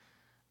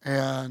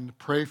and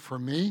pray for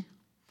me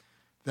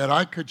that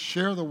I could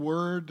share the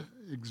word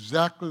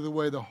exactly the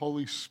way the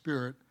Holy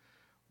Spirit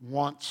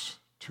wants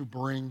to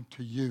bring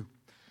to you.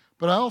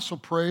 But I also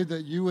pray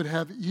that you would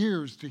have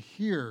ears to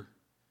hear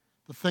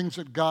the things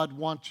that God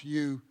wants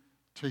you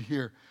to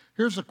hear.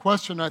 Here's a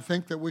question I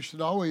think that we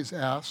should always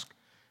ask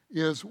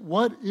is,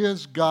 what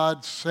is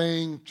God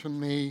saying to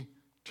me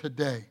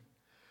today?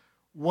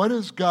 What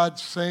is God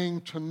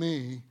saying to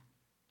me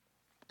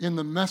in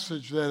the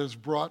message that is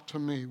brought to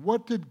me?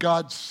 What did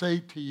God say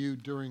to you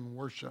during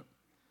worship?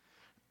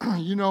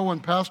 You know,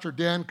 when Pastor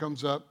Dan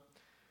comes up,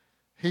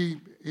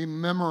 he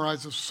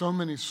memorizes so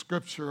many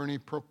scripture and he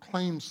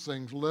proclaims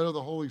things, led of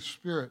the Holy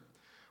Spirit.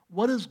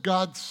 What is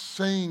God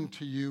saying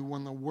to you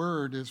when the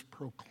word is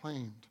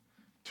proclaimed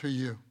to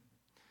you?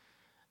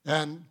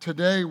 And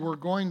today we're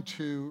going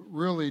to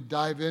really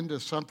dive into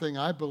something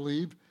I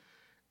believe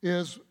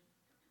is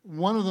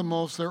one of the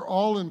most, they're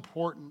all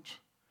important,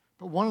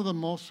 but one of the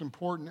most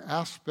important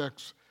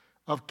aspects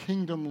of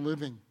kingdom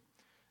living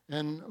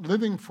and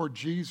living for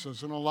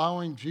Jesus and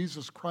allowing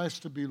Jesus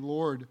Christ to be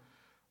Lord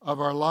of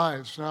our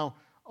lives. Now,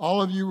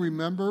 all of you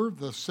remember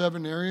the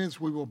 7 areas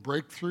we will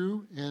break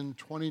through in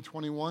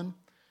 2021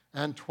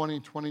 and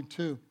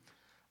 2022.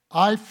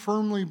 I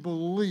firmly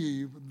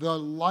believe the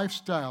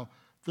lifestyle,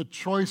 the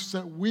choice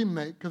that we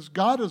make, because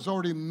God has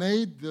already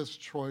made this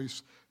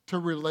choice to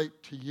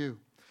relate to you.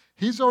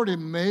 He's already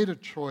made a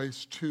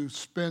choice to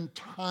spend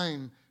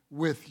time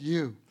with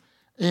you.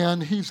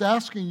 And he's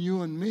asking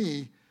you and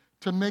me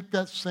to make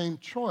that same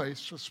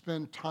choice to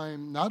spend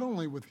time not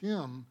only with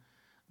him,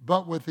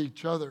 but with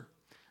each other.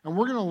 And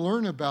we're going to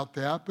learn about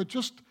that, but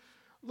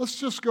let's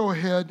just go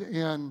ahead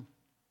and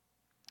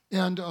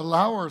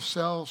allow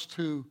ourselves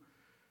to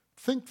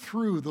think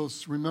through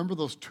those, remember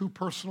those 2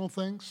 personal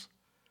things?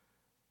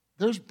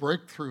 There's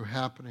breakthrough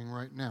happening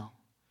right now.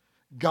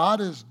 God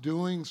is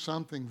doing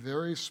something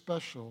very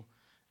special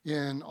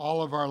in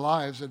all of our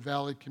lives at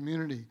Valley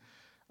Community.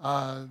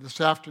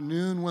 This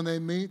afternoon when they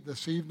meet,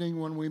 this evening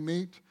when we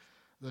meet,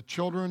 the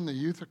children, the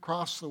youth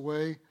across the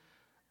way,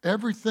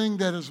 everything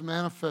that is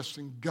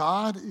manifesting,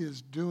 God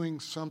is doing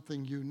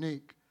something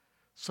unique.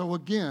 So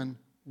again,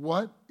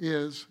 what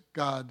is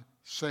God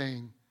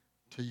saying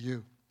to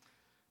you?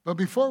 But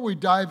before we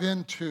dive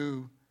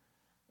into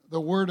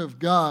the Word of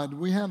God,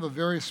 we have a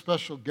very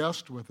special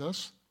guest with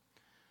us,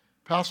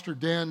 Pastor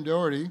Dan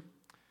Doherty,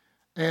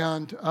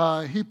 and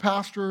he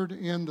pastored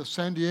in the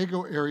San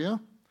Diego area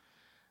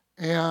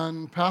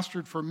and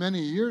pastored for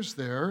many years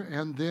there,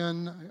 and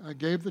then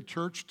gave the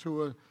church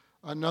to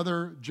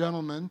another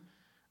gentleman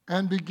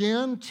and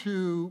began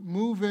to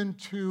move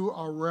into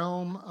a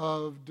realm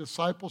of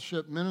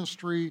discipleship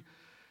ministry.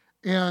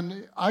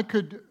 And I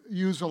could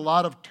use a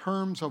lot of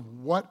terms of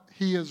what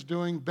he is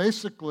doing.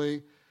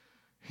 Basically,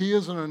 he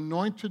is an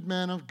anointed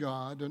man of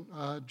God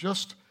and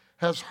just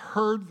has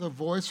heard the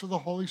voice of the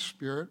Holy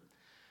Spirit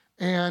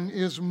and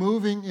is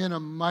moving in a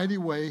mighty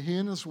way, he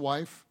and his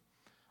wife,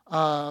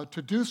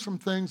 to do some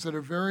things that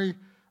are very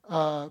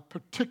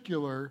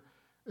particular,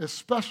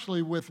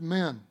 especially with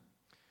men.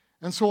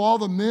 And so all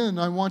the men,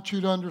 I want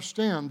you to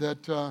understand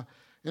that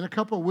in a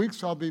couple of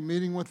weeks I'll be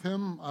meeting with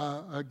him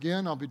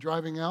again. I'll be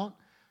driving out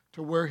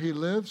to where he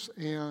lives,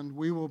 and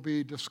we will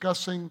be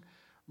discussing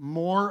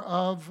more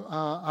of,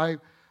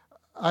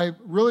 I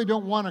really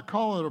don't want to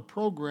call it a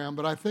program,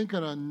 but I think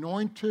an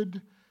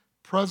anointed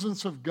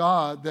presence of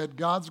God that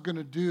God's going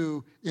to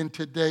do in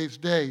today's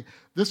day.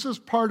 This is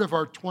part of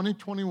our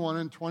 2021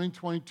 and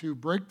 2022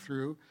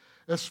 breakthrough,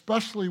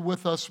 especially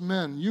with us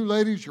men. You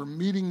ladies, you're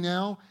meeting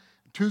now,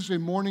 Tuesday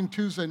morning,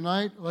 Tuesday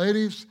night.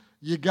 Ladies,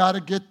 you got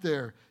to get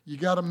there. You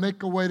got to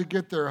make a way to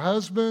get there.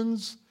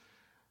 Husbands,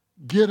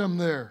 get them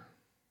there.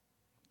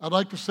 I'd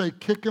like to say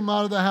kick them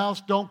out of the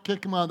house. Don't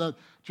kick them out of the house.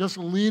 Just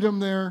lead them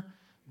there.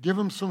 Give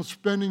them some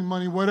spending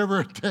money, whatever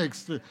it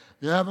takes to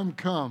have them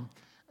come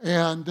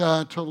and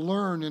to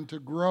learn and to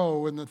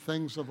grow in the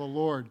things of the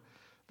Lord.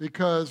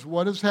 Because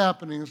what is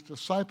happening is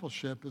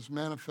discipleship is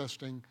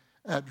manifesting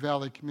at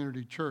Valley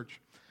Community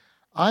Church.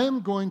 I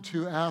am going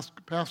to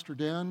ask Pastor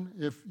Dan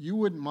if you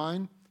wouldn't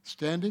mind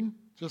standing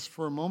just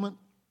for a moment.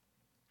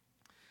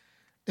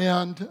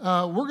 And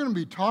we're going to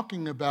be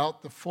talking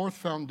about the 4th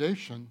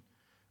foundation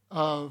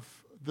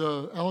of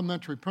the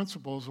elementary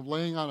principles of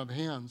laying out of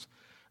hands.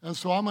 And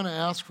so I'm going to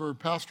ask for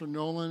Pastor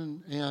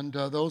Nolan and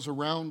those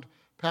around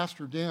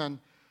Pastor Dan,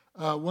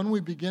 when we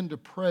begin to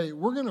pray,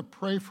 we're going to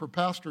pray for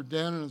Pastor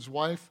Dan and his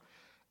wife,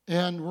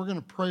 and we're going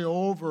to pray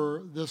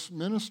over this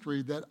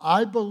ministry that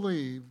I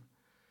believe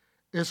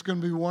is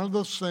going to be one of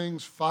those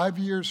things 5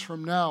 years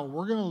from now,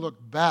 we're going to look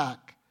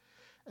back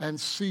and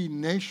see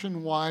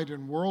nationwide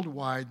and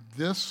worldwide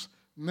this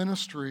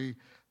ministry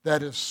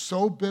that is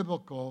so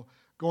biblical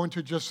going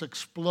to just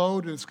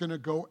explode, and it's going to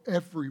go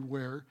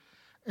everywhere.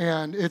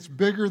 And it's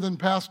bigger than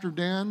Pastor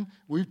Dan.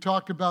 We've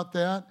talked about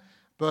that,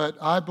 but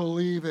I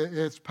believe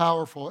it's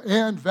powerful.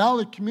 And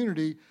Valley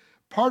Community,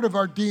 part of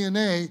our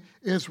DNA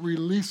is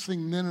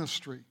releasing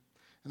ministry.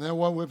 And that's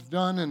what we've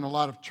done in a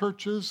lot of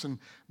churches. And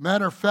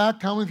matter of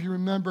fact, how many of you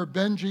remember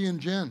Benji and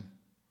Jen?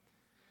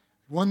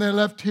 When they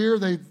left here,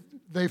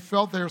 they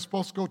felt they were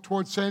supposed to go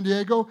towards San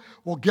Diego.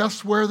 Well,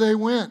 guess where they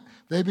went?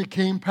 They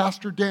became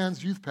Pastor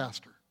Dan's youth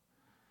pastor.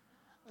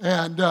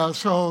 And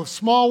so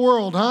small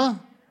world, huh?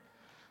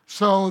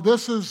 So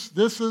this is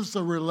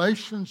the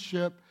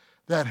relationship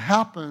that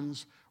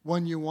happens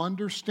when you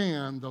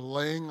understand the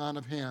laying on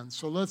of hands.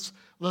 So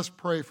let's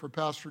pray for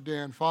Pastor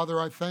Dan. Father,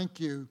 I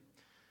thank you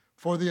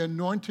for the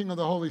anointing of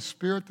the Holy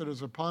Spirit that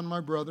is upon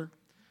my brother.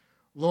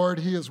 Lord,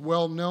 he is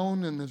well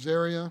known in this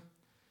area.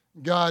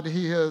 God,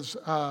 he is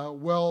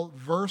well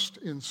versed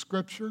in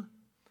Scripture.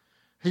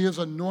 He is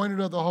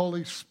anointed of the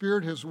Holy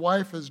Spirit. His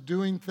wife is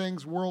doing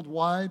things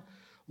worldwide.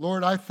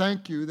 Lord, I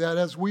thank you that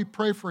as we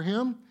pray for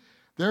him,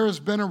 there has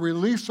been a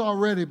release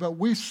already, but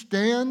we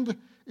stand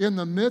in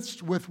the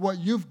midst with what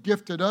you've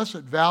gifted us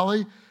at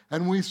Valley,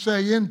 and we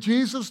say, in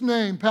Jesus'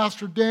 name,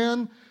 Pastor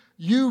Dan,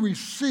 you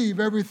receive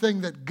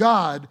everything that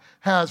God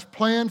has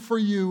planned for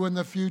you in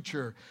the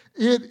future.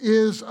 It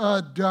is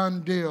a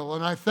done deal,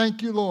 and I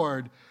thank you,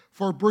 Lord,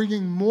 for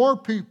bringing more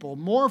people,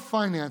 more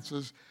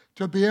finances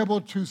to be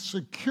able to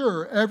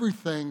secure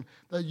everything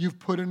that you've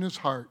put in his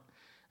heart.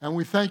 And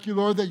we thank you,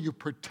 Lord, that you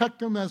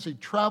protect him as he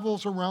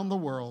travels around the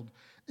world.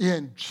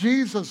 In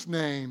Jesus'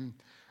 name,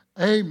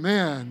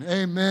 amen,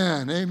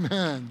 amen,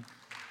 amen.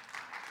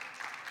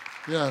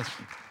 Yes.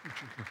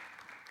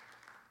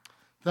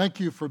 Thank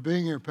you for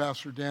being here,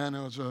 Pastor Dan.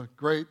 It was a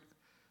great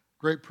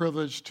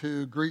privilege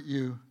to greet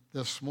you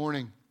this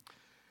morning.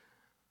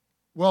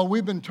 Well,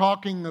 we've been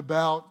talking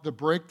about the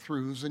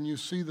breakthroughs, and you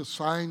see the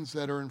signs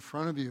that are in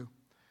front of you.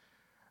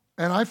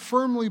 And I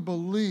firmly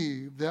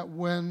believe that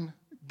when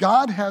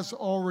God has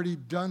already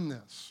done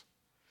this,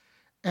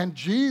 and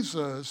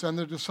Jesus and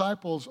the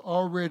disciples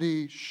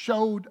already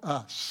showed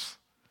us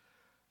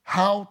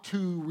how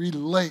to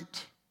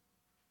relate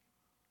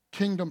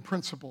kingdom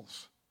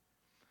principles.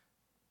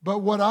 But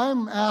what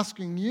I'm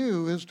asking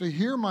you is to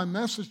hear my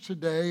message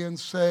today and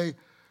say,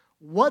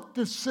 what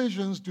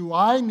decisions do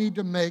I need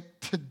to make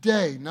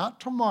today,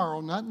 not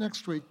tomorrow, not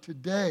next week,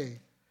 today,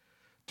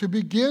 to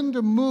begin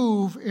to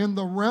move in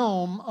the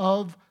realm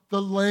of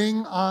the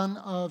laying on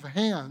of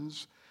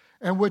hands,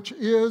 and which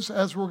is,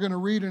 as we're going to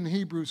read in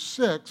Hebrews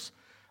 6,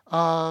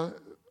 an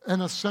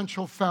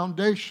essential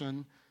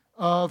foundation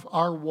of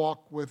our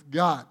walk with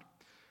God.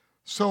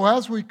 So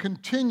as we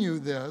continue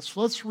this,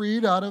 let's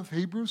read out of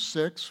Hebrews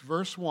 6,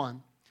 verse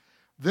 1.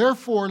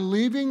 Therefore,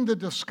 leaving the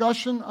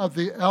discussion of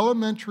the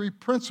elementary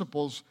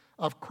principles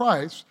of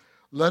Christ,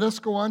 let us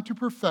go on to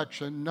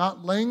perfection,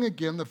 not laying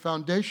again the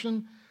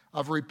foundation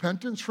of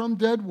repentance from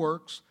dead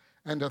works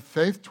and of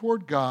faith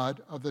toward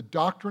God, of the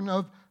doctrine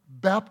of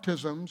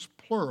baptisms,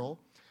 plural,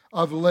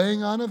 of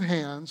laying on of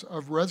hands,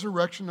 of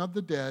resurrection of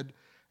the dead,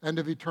 and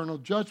of eternal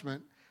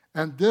judgment.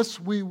 And this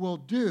we will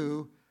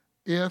do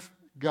if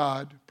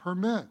God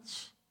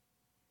permits.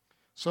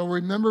 So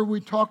remember, we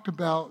talked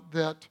about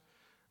that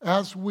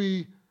as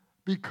we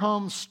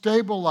become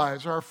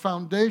stabilized, our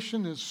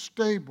foundation is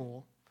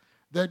stable,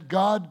 that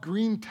God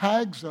green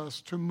tags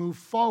us to move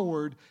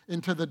forward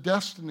into the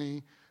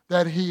destiny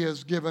that he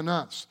has given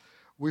us.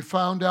 We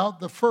found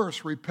out the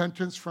first,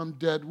 repentance from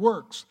dead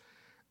works,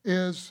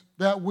 is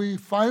that we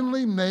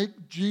finally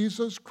make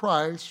Jesus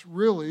Christ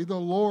really the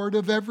Lord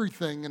of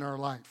everything in our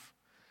life.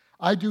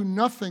 I do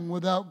nothing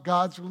without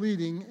God's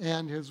leading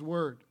and his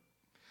word.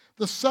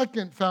 The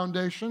second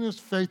foundation is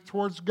faith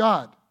towards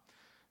God,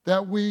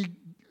 that we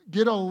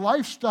get a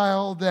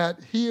lifestyle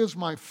that he is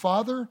my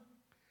Father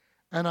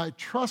and I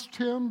trust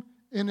him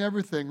in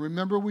everything.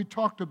 Remember, we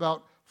talked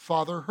about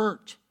father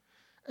hurt.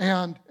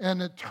 And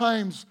at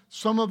times,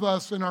 some of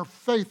us in our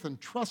faith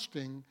and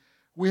trusting,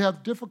 we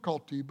have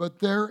difficulty, but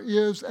there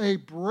is a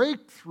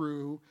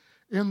breakthrough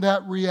in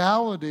that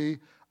reality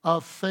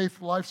of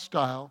faith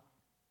lifestyle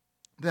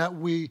that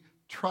we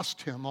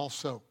trust him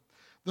also.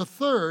 The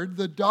third,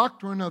 the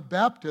doctrine of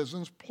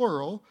baptisms,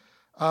 plural.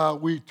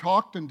 We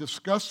talked and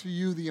discussed to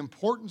you the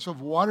importance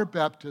of water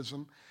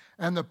baptism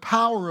and the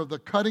power of the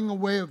cutting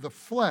away of the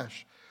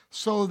flesh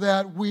so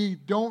that we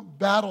don't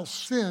battle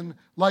sin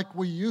like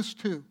we used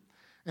to.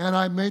 And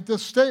I made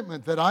this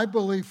statement that I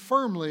believe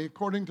firmly,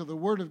 according to the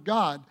Word of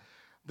God,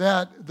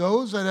 that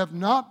those that have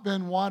not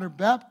been water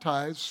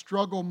baptized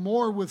struggle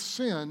more with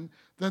sin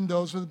than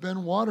those that have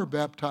been water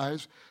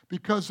baptized,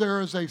 because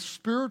there is a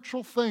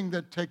spiritual thing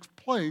that takes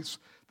place,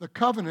 the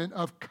covenant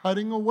of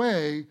cutting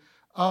away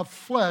of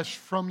flesh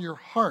from your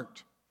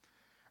heart.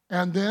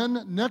 And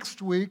then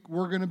next week,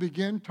 we're going to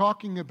begin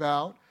talking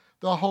about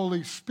the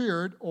Holy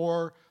Spirit,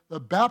 or the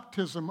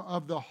baptism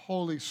of the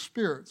Holy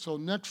Spirit. So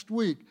next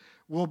week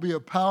will be a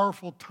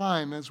powerful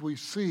time as we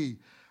see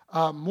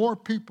more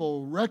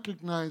people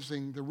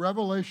recognizing the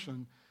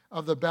revelation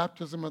of the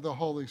baptism of the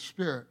Holy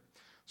Spirit.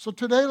 So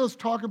today let's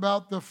talk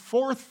about the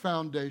fourth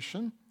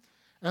foundation.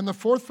 And the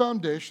fourth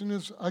foundation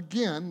is,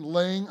 again,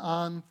 laying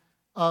on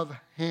of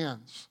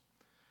hands.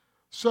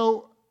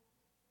 So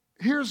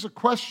here's a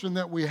question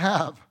that we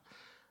have.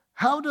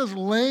 How does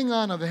laying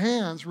on of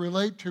hands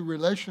relate to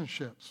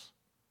relationships?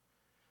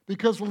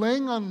 Because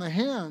laying on the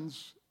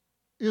hands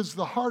is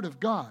the heart of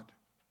God.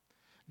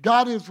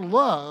 God is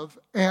love,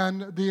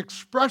 and the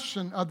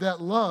expression of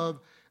that love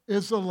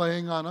is the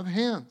laying on of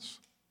hands.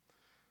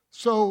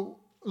 So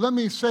let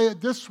me say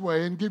it this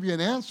way and give you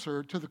an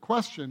answer to the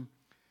question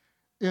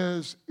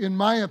is, in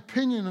my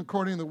opinion,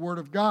 according to the Word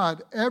of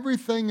God,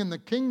 everything in the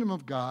kingdom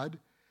of God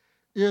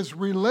is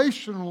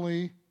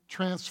relationally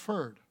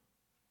transferred.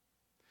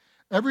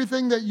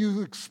 Everything that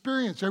you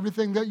experience,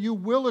 everything that you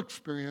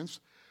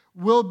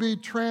will be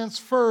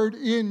transferred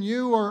in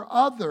you or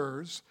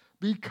others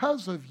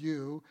because of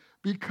you,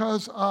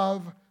 because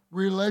of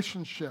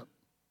relationship.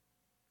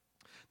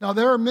 Now,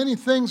 there are many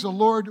things the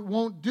Lord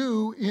won't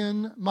do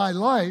in my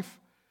life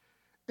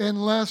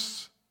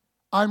unless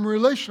I'm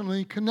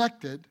relationally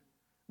connected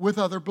with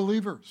other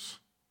believers.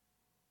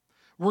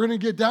 We're going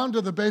to get down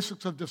to the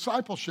basics of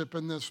discipleship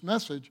in this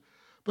message,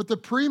 but the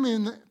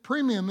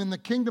premium in the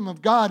kingdom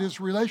of God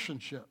is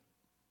relationship.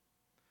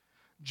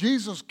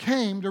 Jesus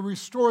came to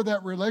restore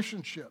that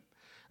relationship,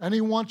 and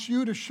he wants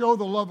you to show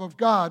the love of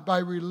God by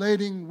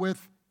relating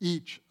with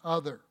each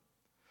other.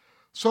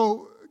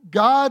 So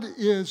God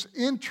is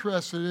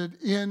interested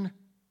in,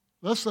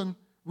 listen,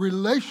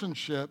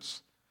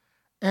 relationships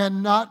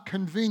and not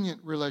convenient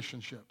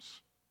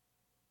relationships,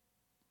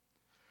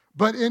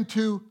 but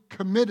into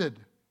committed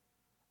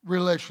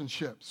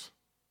relationships.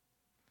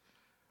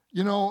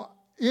 You know,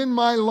 in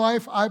my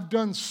life, I've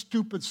done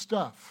stupid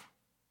stuff.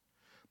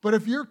 But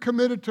if you're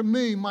committed to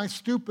me, my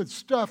stupid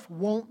stuff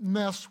won't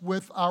mess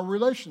with our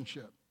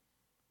relationship.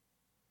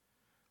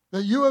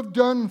 That you have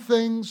done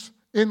things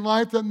in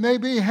life that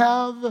maybe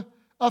have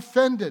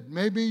offended.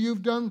 Maybe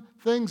you've done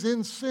things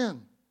in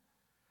sin.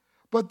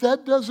 But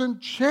that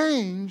doesn't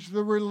change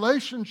the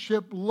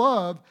relationship,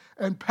 love,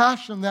 and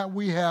passion that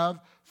we have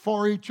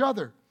for each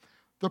other.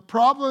 The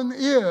problem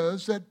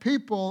is that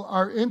people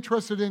are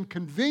interested in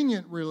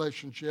convenient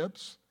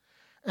relationships,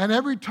 and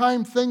every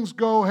time things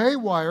go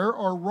haywire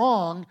or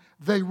wrong,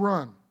 they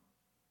run.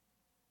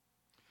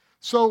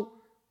 So,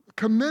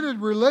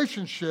 committed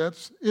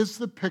relationships is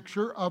the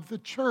picture of the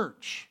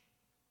church.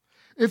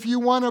 If you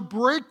want a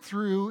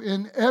breakthrough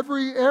in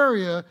every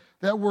area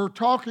that we're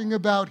talking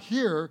about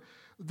here,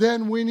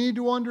 then we need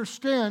to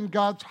understand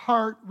God's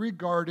heart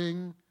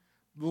regarding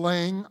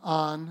laying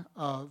on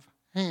of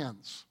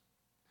hands.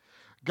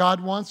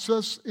 God wants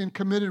us in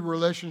committed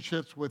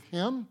relationships with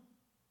Him,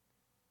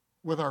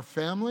 with our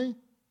family,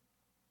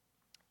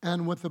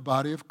 and with the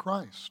body of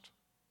Christ.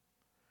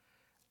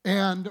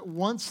 And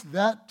once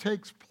that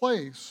takes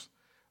place,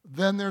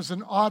 then there's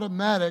an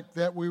automatic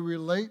that we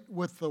relate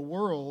with the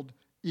world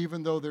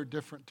even though they're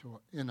different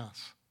than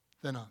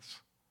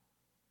us.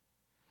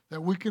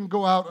 That we can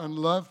go out and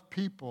love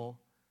people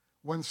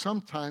when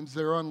sometimes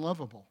they're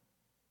unlovable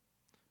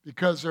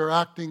because they're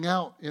acting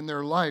out in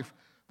their life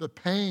the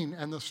pain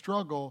and the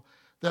struggle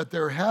that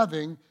they're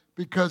having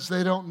because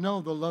they don't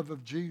know the love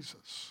of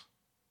Jesus.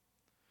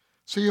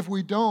 See, if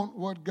we don't,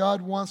 what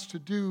God wants to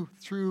do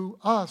through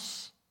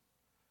us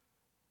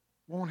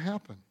won't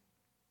happen.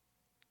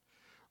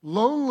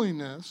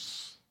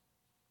 Loneliness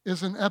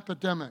is an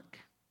epidemic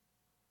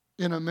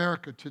in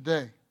America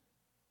today.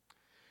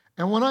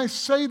 And when I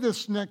say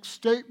this next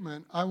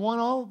statement, I want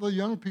all the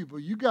young people,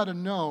 you got to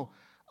know,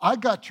 I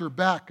got your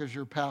back as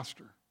your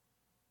pastor.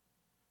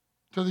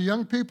 To the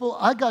young people,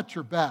 I got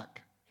your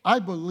back. I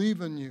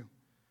believe in you.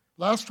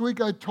 Last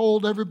week I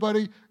told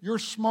everybody, you're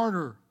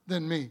smarter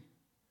than me.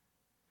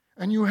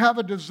 And you have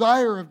a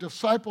desire of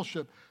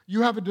discipleship.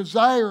 You have a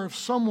desire of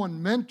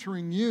someone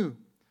mentoring you.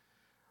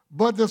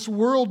 But this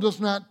world does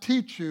not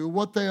teach you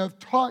what they have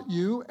taught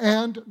you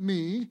and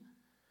me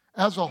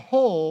as a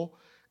whole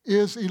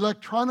is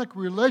electronic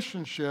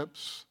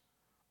relationships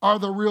are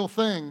the real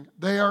thing.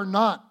 They are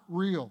not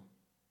real.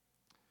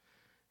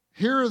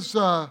 Here is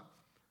the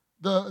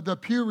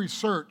Pew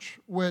Research,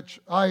 which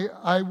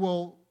I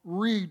will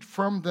read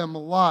from them a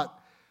lot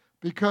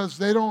because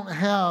they don't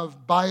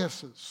have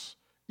biases,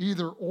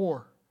 either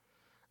or.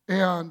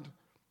 And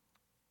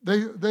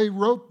they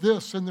wrote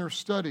this in their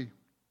study.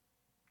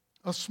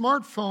 A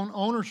smartphone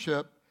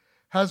ownership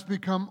has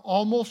become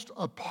almost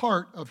a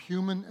part of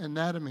human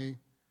anatomy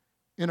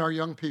in our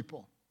young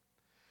people.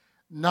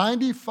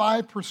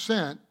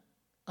 95%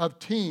 of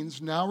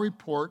teens now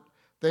report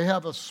they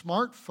have a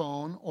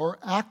smartphone or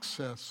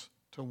access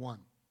to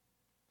one.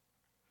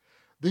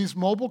 These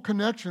mobile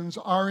connections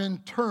are in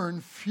turn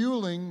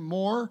fueling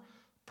more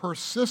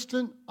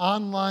persistent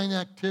online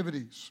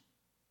activities.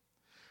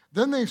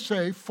 Then they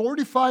say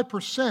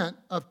 45%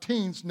 of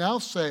teens now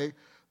say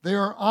they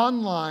are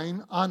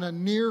online on a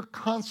near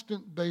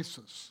constant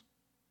basis.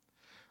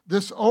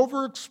 This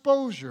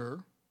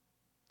overexposure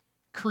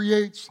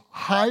creates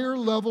higher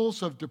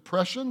levels of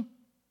depression,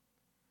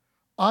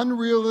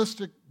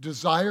 unrealistic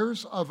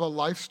desires of a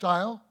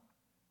lifestyle,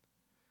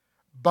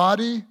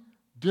 body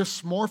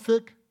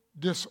dysmorphic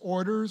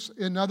disorders.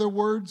 In other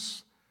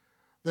words,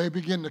 they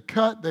begin to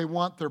cut, they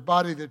want their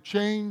body to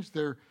change,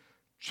 they're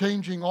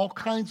changing all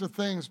kinds of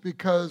things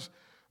because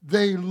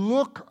they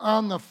look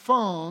on the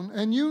phone,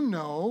 and you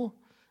know,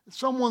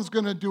 someone's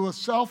going to do a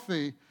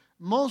selfie.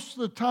 Most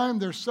of the time,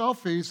 their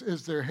selfies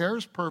is their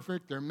hair's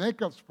perfect, their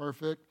makeup's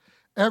perfect,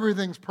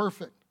 Everything's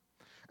perfect.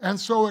 And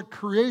so it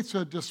creates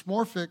a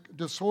dysmorphic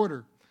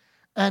disorder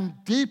and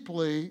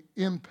deeply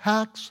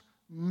impacts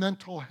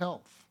mental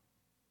health.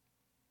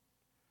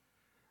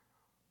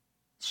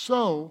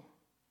 So,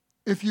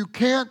 if you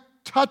can't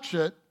touch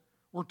it,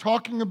 we're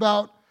talking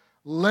about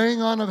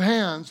laying on of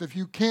hands. If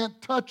you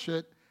can't touch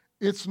it,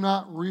 it's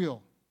not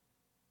real.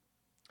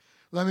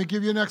 Let me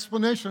give you an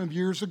explanation of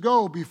years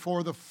ago,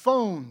 before the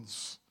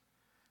phones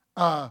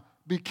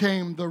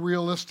became the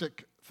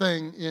realistic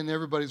thing in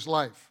everybody's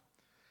life.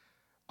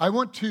 I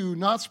went to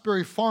Knott's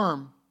Berry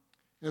Farm.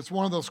 It's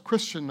one of those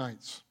Christian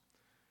nights.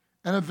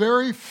 And a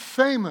very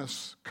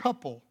famous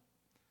couple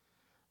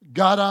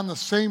got on the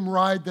same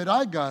ride that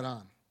I got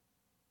on.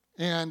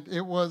 And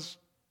it was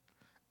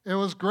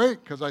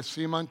great because I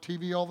see him on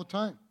TV all the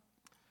time.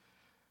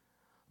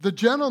 The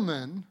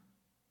gentleman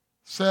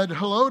said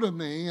hello to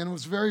me and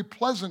was very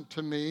pleasant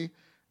to me,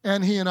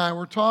 and he and I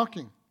were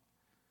talking.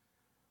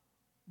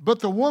 But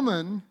the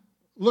woman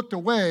looked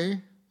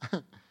away,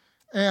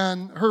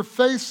 and her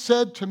face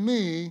said to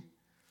me,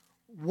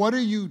 "What are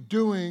you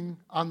doing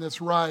on this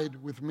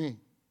ride with me?"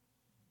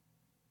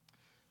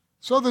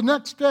 So the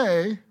next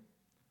day,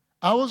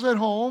 I was at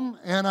home,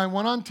 and I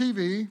went on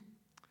TV,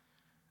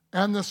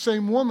 and the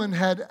same woman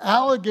had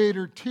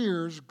alligator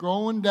tears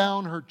going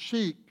down her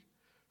cheek,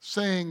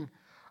 saying,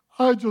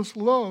 "I just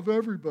love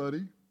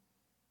everybody."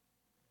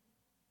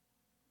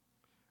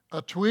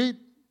 A tweet,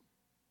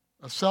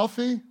 a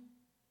selfie,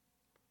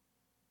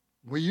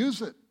 we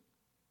use it.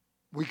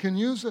 We can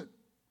use it,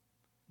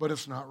 but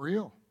it's not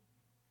real.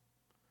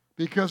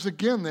 Because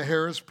again, the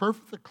hair is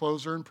perfect, the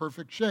clothes are in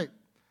perfect shape.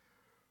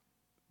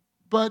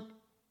 But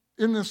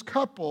in this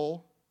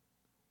couple,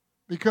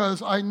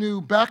 because I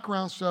knew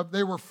background stuff,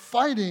 they were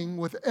fighting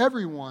with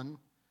everyone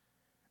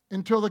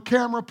until the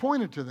camera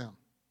pointed to them.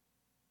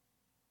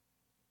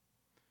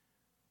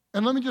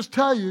 And let me just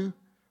tell you,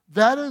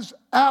 that is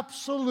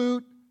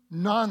absolute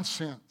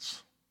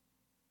nonsense.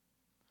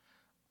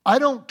 I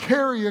don't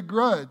carry a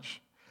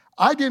grudge.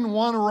 I didn't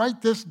want to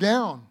write this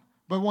down.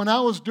 But when I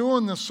was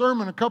doing this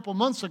sermon a couple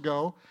months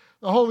ago,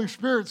 the Holy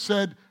Spirit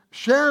said,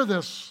 share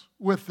this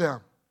with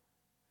them.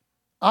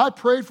 I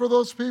prayed for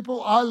those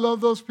people. I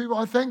love those people.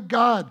 I thank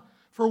God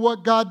for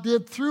what God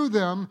did through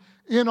them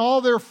in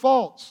all their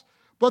faults.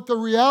 But the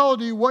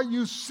reality, what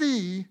you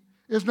see,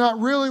 is not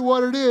really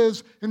what it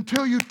is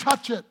until you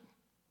touch it.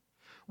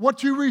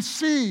 What you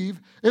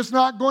receive is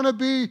not going to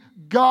be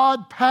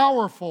God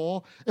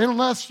powerful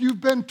unless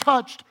you've been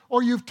touched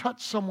or you've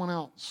touched someone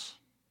else.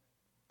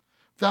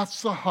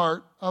 That's the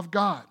heart of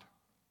God.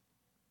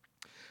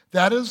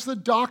 That is the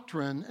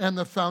doctrine and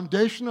the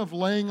foundation of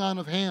laying on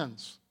of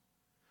hands.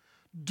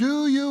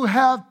 Do you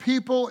have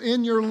people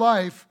in your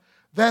life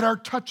that are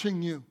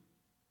touching you,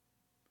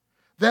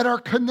 that are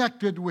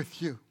connected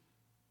with you?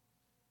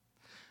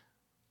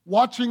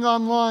 Watching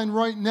online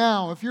right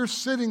now, if you're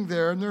sitting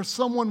there and there's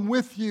someone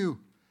with you,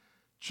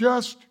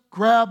 just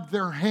grab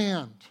their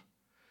hand.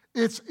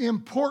 It's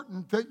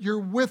important that you're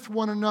with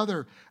one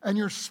another and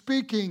you're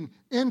speaking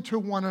into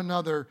one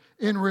another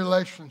in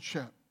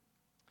relationship.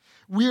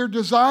 We are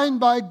designed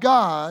by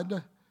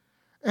God,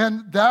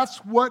 and that's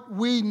what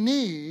we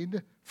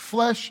need,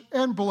 flesh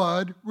and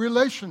blood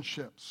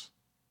relationships.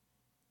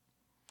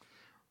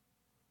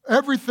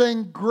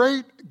 Everything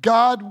great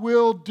God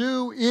will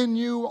do in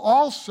you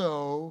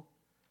also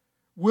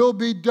will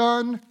be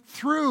done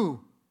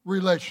through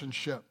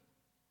relationship.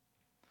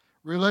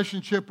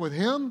 Relationship with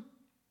Him,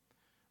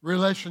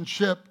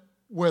 relationship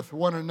with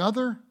one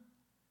another,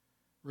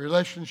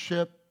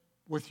 relationship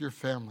with your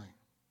family.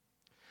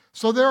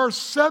 So there are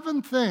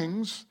 7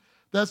 things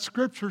that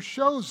Scripture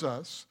shows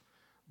us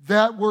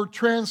that were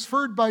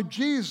transferred by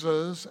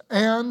Jesus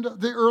and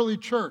the early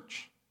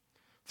church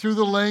through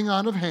the laying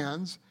on of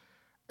hands,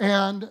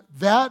 and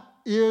that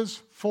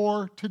is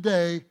for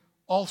today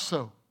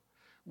also.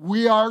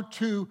 We are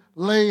to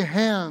lay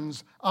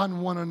hands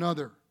on one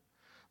another.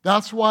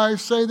 That's why I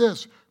say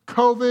this: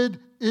 COVID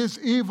is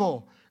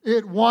evil.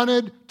 It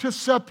wanted to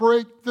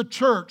separate the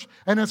church,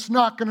 and it's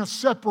not going to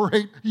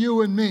separate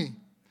you and me,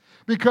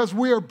 because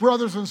we are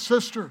brothers and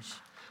sisters.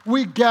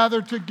 We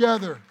gather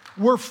together.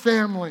 We're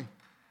family.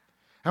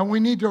 And we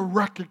need to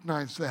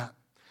recognize that.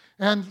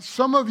 And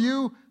some of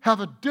you have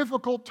a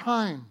difficult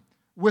time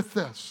with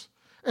this.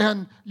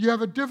 And you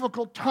have a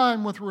difficult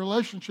time with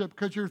relationship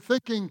because you're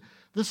thinking,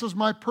 this is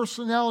my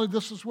personality,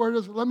 this is where it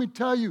is. Let me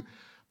tell you,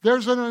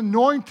 there's an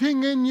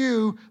anointing in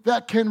you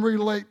that can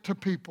relate to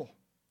people.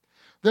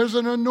 There's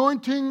an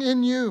anointing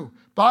in you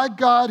by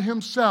God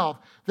Himself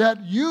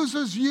that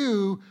uses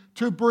you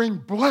to bring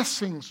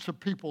blessings to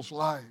people's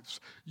lives.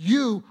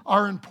 You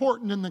are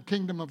important in the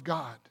kingdom of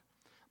God,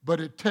 but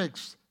it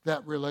takes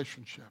that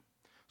relationship.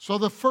 So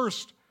the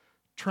first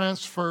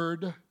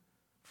transferred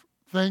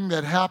thing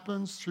that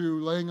happens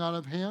through laying on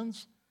of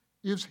hands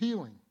is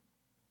healing.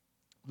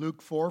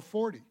 Luke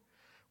 4:40.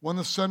 When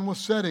the sun was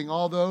setting,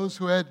 all those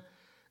who had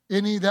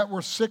any that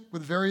were sick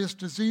with various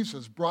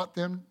diseases brought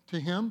them to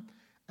Him,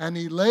 and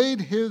He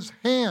laid His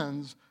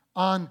hands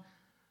on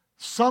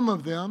some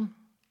of them.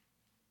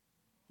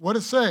 What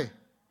does it say?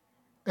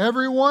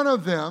 every one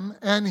of them,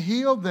 and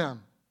healed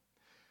them.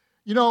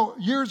 You know,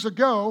 years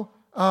ago,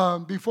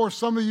 before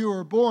some of you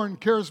were born,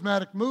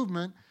 charismatic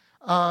movement,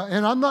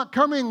 and I'm not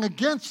coming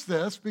against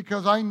this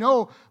because I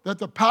know that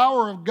the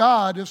power of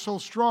God is so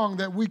strong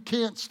that we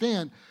can't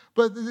stand.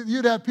 But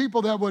you'd have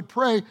people that would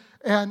pray,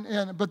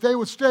 but they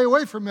would stay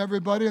away from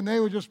everybody, and they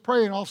would just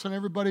pray, and all of a sudden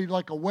everybody,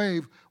 like a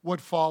wave,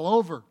 would fall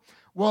over.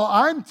 Well,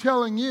 I'm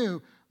telling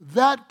you,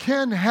 that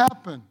can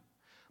happen.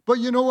 But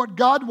you know what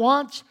God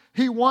wants?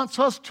 He wants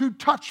us to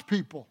touch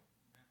people.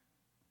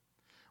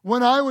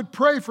 When I would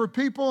pray for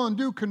people and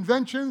do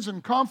conventions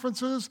and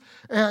conferences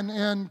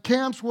and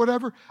camps,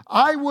 whatever,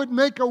 I would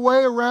make a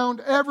way around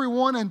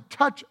everyone and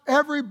touch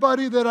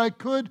everybody that I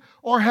could,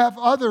 or have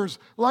others,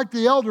 like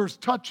the elders,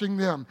 touching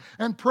them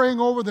and praying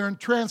over there and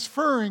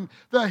transferring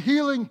the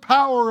healing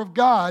power of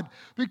God,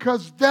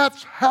 because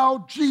that's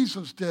how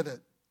Jesus did it.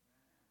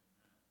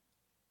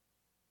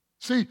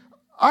 See,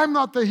 I'm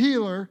not the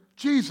healer,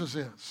 Jesus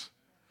is.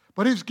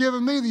 But He's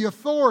given me the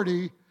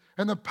authority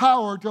and the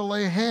power to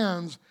lay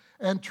hands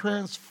and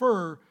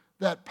transfer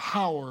that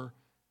power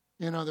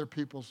in other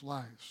people's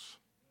lives.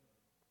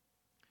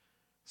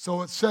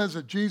 So it says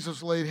that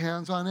Jesus laid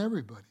hands on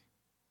everybody.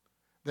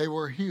 They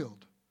were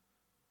healed.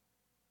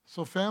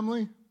 So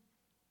family,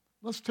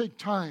 let's take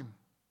time.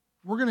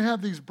 We're going to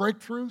have these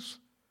breakthroughs.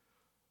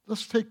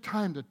 Let's take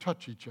time to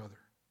touch each other.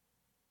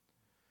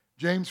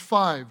 James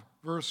 5,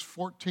 verse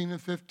 14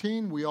 and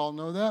 15, we all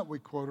know that. We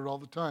quote it all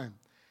the time.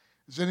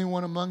 Is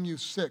anyone among you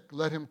sick?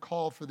 Let him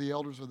call for the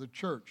elders of the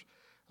church.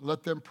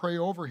 Let them pray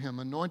over him,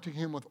 anointing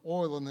him with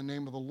oil in the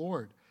name of the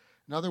Lord.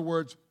 In other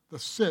words, the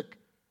sick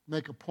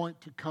make a point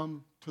to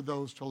come to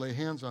those to lay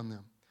hands on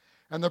them.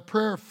 And the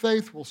prayer of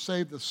faith will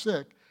save the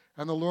sick,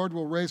 and the Lord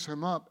will raise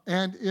him up.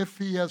 And if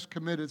he has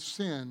committed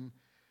sin,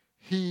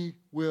 he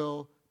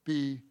will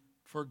be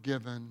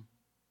forgiven.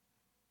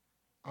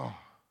 Oh,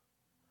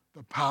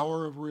 the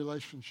power of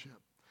relationship,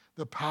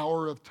 the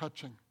power of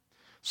touching.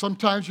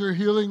 Sometimes your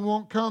healing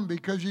won't come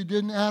because you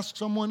didn't ask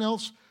someone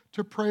else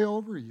to pray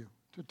over you,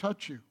 to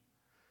touch you.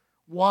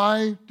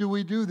 Why do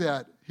we do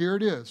that? Here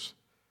it is.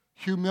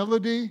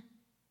 Humility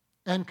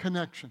and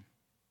connection.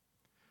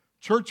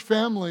 Church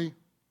family,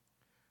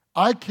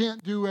 I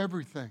can't do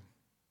everything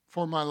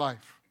for my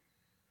life.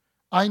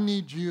 I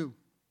need you.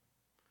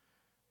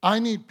 I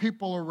need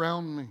people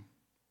around me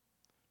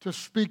to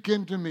speak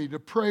into me, to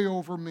pray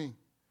over me,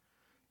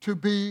 to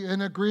be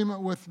in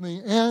agreement with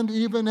me, and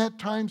even at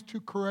times to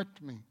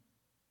correct me.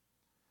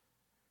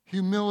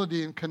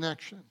 Humility and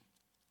connection.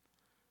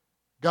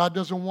 God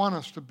doesn't want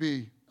us to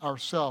be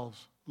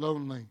ourselves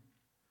lonely.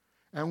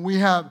 And we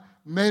have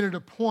made it a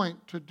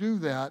point to do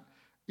that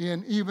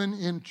even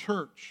in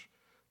church,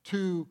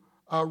 to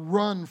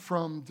run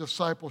from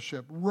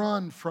discipleship,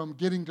 run from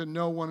getting to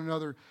know one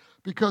another.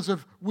 Because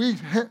if we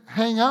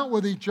hang out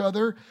with each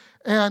other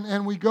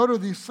and we go to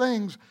these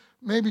things,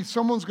 maybe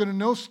someone's going to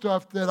know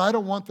stuff that I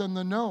don't want them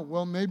to know.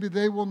 Well, maybe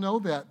they will know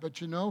that.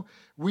 But you know,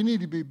 we need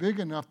to be big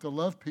enough to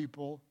love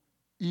people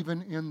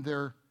even in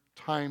their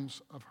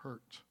times of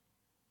hurt.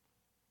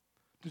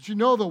 Did you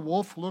know the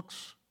wolf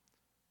looks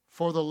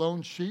for the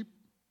lone sheep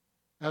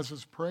as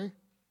his prey?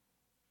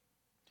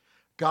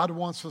 God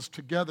wants us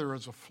together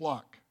as a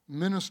flock,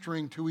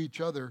 ministering to each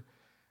other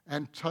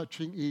and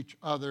touching each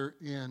other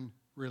in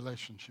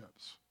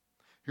relationships.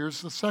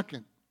 Here's the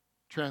second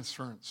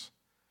transference.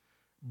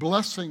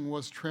 Blessing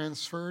was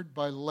transferred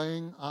by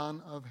laying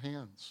on of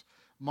hands.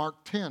 Mark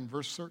 10,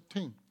 verse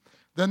 13.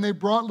 Then they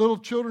brought little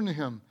children to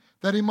him,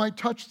 that he might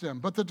touch them.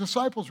 But the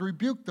disciples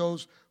rebuked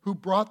those who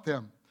brought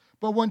them.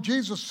 But when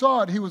Jesus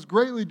saw it, he was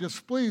greatly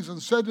displeased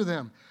and said to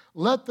them,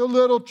 let the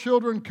little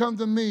children come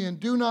to me, and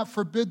do not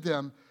forbid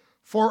them,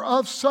 for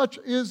of such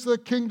is the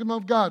kingdom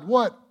of God.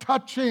 What?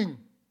 Touching.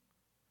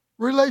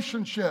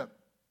 Relationship.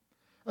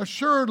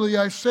 Assuredly,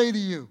 I say to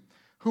you,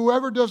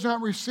 whoever does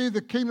not receive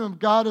the kingdom of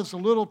God as a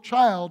little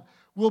child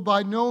will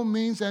by no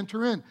means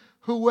enter in.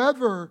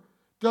 Whoever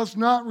does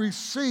not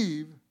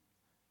receive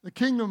the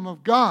kingdom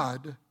of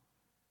God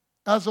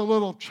as a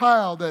little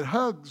child that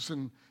hugs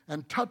and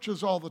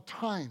touches all the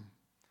time,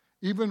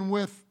 even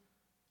with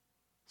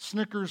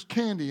Snickers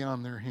candy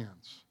on their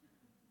hands.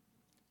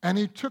 And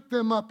he took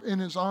them up in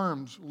his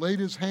arms, laid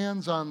his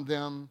hands on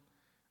them,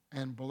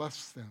 and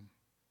blessed them.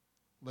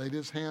 Laid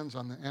his hands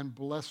on them and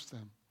blessed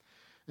them.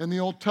 In the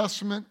Old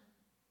Testament,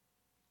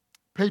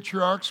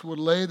 patriarchs would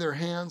lay their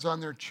hands on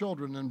their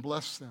children and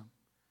bless them.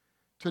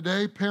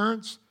 Today,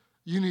 parents,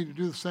 you need to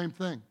do the same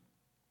thing.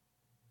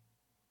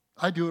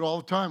 I do it all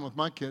the time with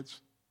my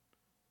kids.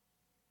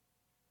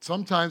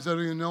 Sometimes I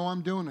don't even know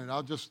I'm doing it.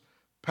 I'll just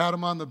pat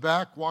them on the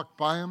back, walk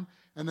by them,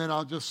 and then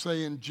I'll just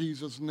say, in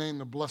Jesus' name,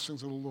 the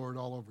blessings of the Lord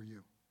all over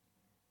you.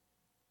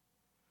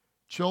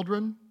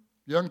 Children,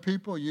 young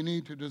people, you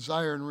need to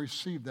desire and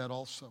receive that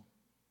also.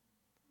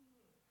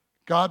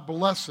 God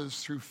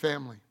blesses through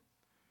family.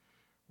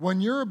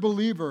 When you're a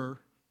believer,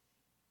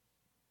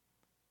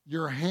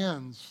 your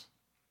hands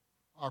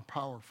are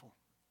powerful.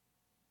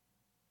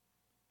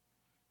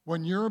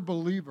 When you're a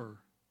believer,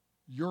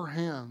 your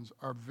hands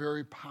are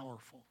very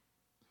powerful.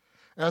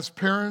 As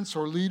parents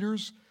or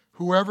leaders,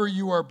 whoever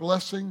you are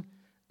blessing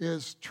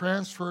is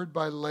transferred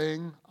by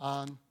laying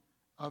on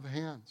of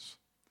hands.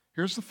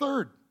 Here's the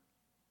third.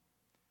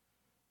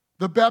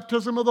 The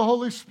baptism of the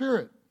Holy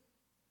Spirit.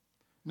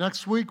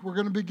 Next week, we're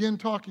going to begin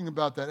talking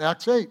about that.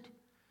 Acts 8.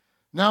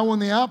 Now, when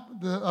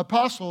the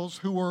apostles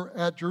who were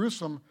at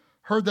Jerusalem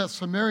heard that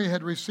Samaria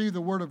had received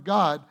the word of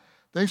God,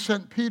 they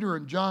sent Peter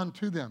and John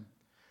to them,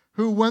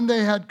 who, when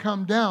they had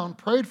come down,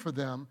 prayed for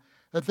them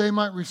that they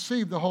might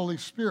receive the Holy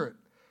Spirit.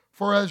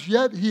 For as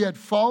yet he had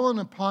fallen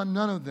upon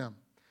none of them.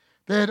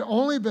 They had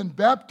only been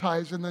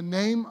baptized in the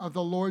name of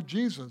the Lord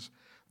Jesus.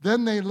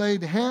 Then they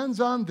laid hands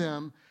on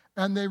them,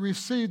 and they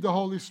received the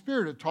Holy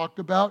Spirit. It talked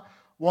about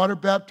water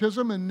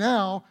baptism, and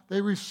now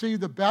they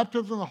received the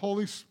baptism of the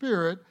Holy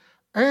Spirit,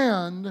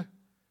 and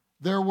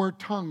there were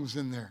tongues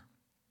in there.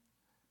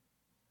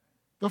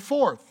 The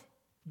fourth,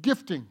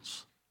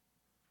 giftings.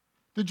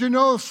 Did you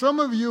know some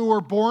of you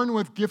were born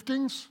with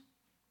giftings?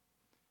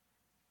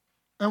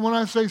 And when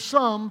I say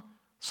some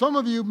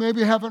of you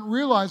maybe haven't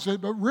realized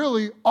it, but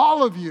really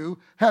all of you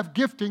have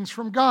giftings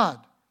from God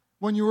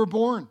when you were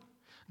born.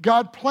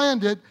 God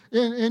planned it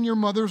in your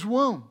mother's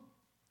womb,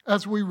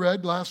 as we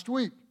read last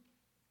week.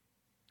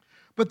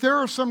 But there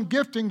are some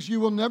giftings you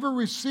will never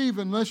receive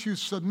unless you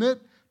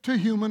submit to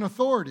human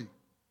authority,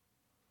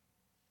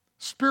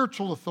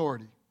 spiritual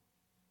authority.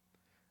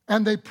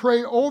 And they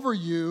pray over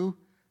you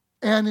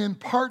and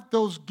impart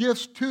those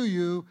gifts to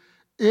you.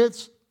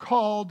 It's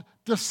called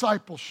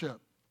discipleship.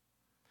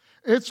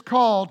 It's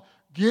called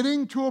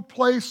getting to a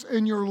place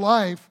in your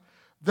life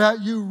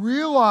that you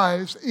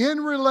realize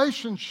in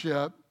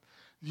relationship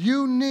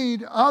you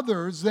need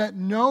others that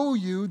know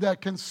you,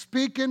 that can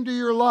speak into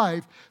your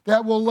life,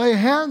 that will lay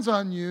hands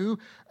on you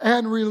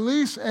and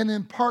release and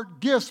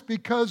impart gifts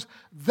because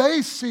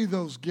they see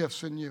those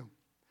gifts in you.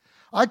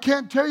 I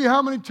can't tell you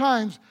how many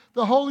times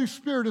the Holy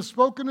Spirit has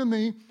spoken to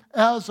me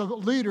as a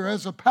leader,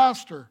 as a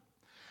pastor,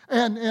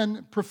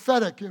 and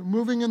prophetic,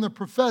 moving in the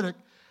prophetic.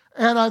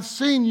 And I've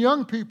seen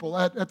young people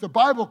at the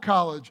Bible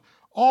college,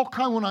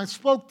 when I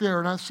spoke there,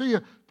 and I see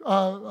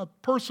a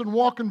person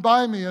walking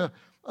by me,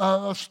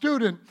 a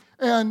student,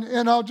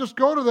 and I'll just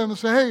go to them and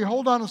say, hey,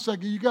 hold on a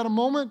second, you got a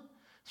moment?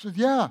 He said,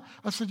 yeah.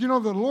 I said, the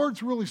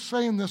Lord's really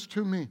saying this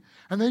to me.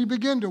 And then he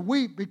began to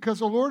weep because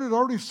the Lord had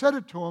already said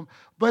it to him.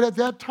 But at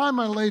that time,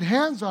 I laid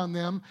hands on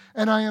them,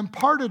 and I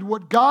imparted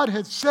what God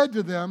had said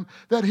to them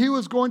that he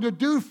was going to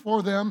do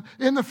for them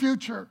in the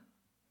future.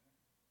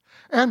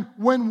 And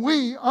when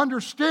we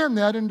understand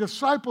that in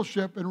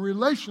discipleship and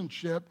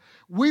relationship,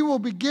 we will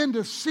begin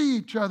to see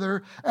each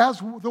other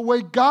as the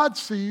way God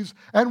sees,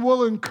 and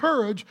will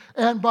encourage,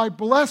 and by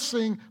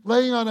blessing,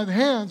 laying on of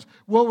hands,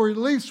 will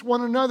release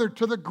one another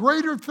to the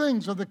greater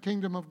things of the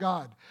kingdom of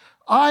God.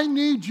 I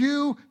need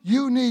you,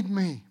 you need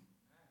me.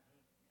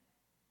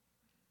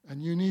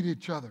 And you need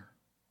each other.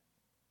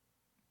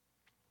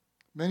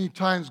 Many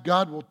times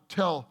God will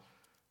tell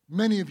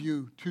many of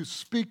you to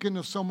speak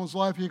into someone's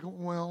life. You go,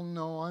 well,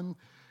 no, I'm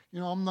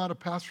not a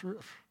pastor.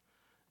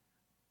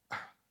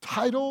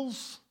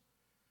 Titles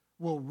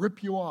will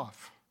rip you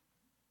off.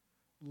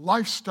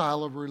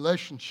 Lifestyle of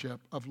relationship,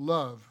 of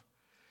love,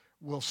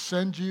 will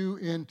send you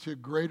into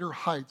greater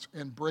heights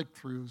and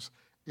breakthroughs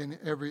in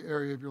every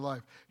area of your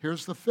life.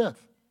 Here's the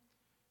fifth.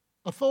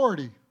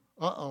 Authority.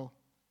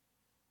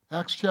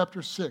 Acts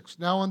chapter 6.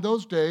 Now in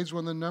those days,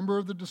 when the number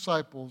of the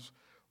disciples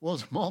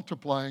was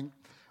multiplying,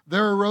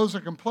 there arose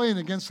a complaint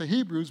against the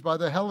Hebrews by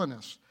the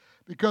Hellenists,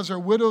 because their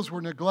widows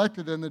were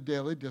neglected in the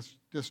daily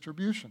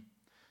distribution,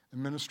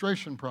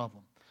 administration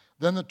problem.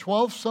 Then the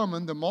 12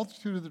 summoned the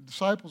multitude of the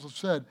disciples and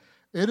said,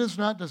 it is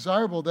not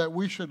desirable that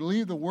we should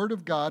leave the word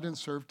of God and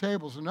serve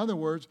tables. In other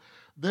words,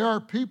 there are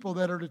people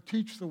that are to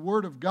teach the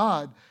word of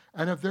God,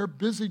 and if they're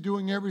busy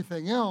doing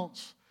everything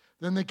else,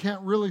 then they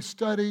can't really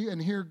study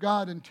and hear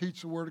God and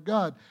teach the word of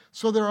God.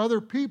 So there are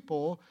other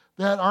people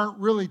that aren't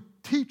really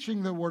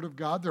teaching the word of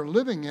God. They're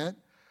living it,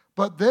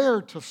 but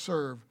they're to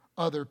serve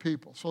other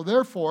people. So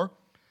therefore,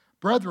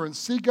 brethren,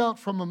 seek out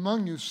from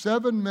among you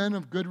 7 men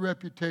of good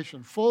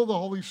reputation, full of the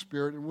Holy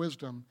Spirit and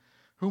wisdom,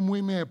 whom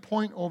we may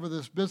appoint over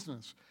this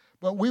business.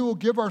 But we will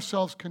give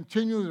ourselves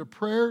continually to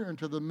prayer and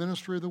to the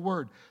ministry of the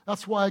word.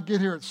 That's why I get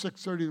here at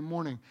 6:30 in the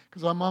morning,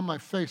 because I'm on my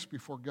face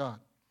before God.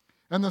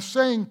 And the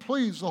saying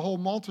pleased the whole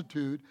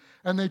multitude,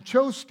 and they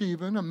chose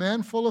Stephen, a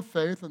man full of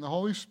faith and the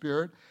Holy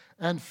Spirit,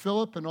 and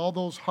Philip, and all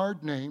those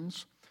hard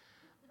names.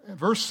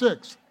 Verse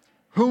 6,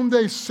 whom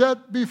they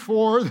set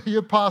before the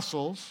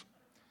apostles,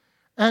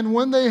 and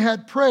when they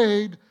had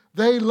prayed,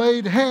 they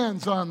laid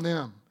hands on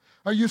them.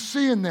 Are you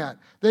seeing that?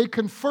 They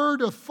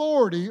conferred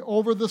authority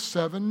over the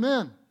 7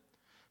 men.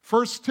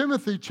 1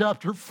 Timothy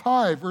chapter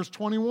 5, verse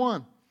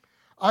 21.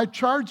 I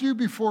charge you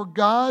before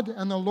God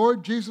and the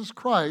Lord Jesus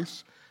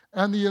Christ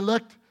and the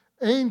elect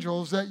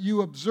angels that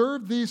you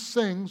observe these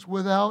things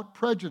without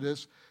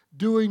prejudice,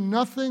 doing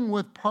nothing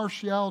with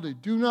partiality.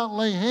 Do not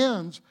lay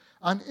hands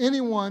on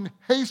anyone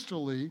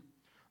hastily,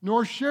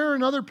 nor share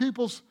in other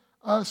people's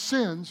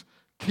sins.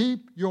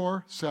 Keep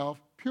yourself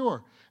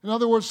pure. In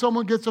other words,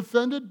 someone gets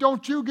offended,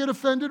 don't you get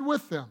offended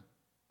with them.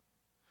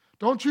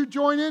 Don't you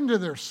join into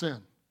their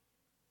sin.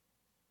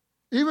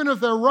 Even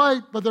if they're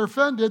right, but they're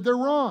offended, they're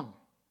wrong.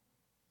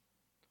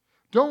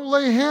 Don't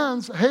lay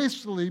hands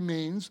hastily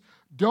means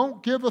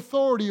don't give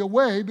authority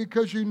away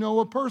because you know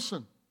a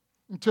person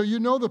until you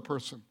know the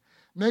person.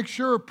 Make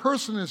sure a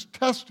person is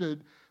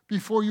tested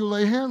before you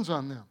lay hands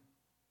on them.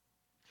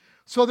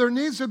 So there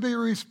needs to be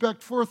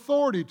respect for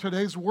authority.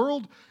 Today's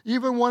world,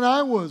 even when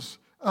I was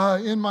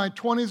in my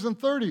 20s and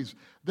 30s,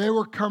 they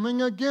were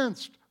coming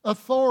against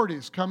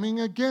authorities,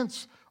 coming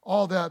against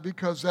all that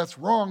because that's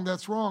wrong,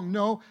 that's wrong.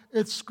 No,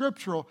 it's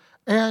scriptural,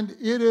 and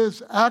it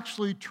is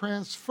actually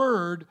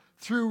transferred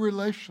through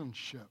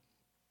relationship.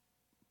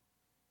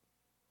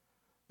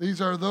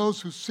 These are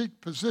those who seek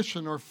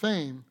position or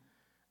fame,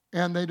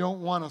 and they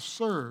don't want to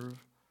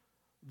serve,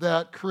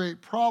 that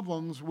create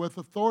problems with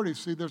authority.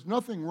 See, there's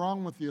nothing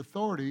wrong with the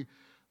authority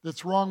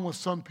that's wrong with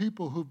some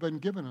people who've been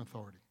given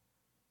authority.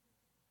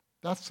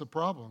 That's the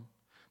problem.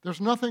 There's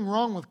nothing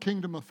wrong with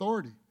kingdom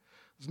authority.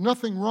 There's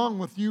nothing wrong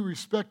with you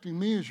respecting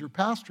me as your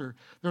pastor.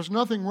 There's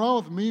nothing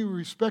wrong with me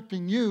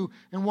respecting you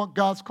and what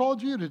God's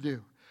called you to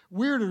do.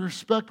 We're to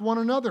respect one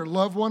another,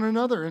 love one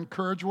another,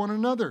 encourage one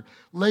another,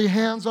 lay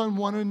hands on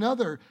one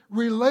another,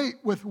 relate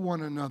with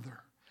one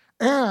another.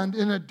 And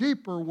in a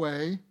deeper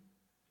way,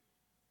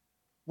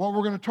 what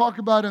we're going to talk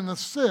about in the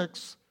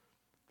sixth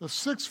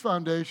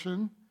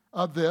foundation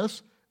of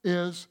this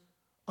is,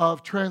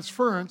 of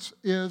transference,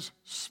 is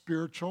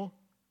spiritual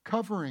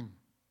covering.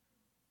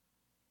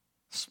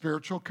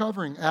 Spiritual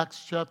covering,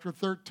 Acts chapter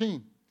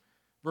 13,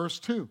 verse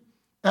 2.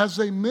 As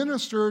they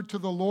ministered to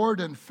the Lord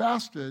and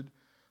fasted,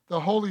 the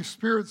Holy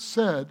Spirit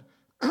said,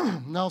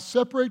 now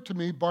separate to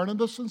me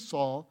Barnabas and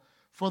Saul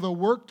for the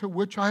work to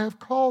which I have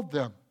called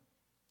them.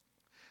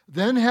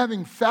 Then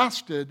having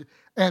fasted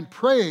and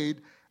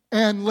prayed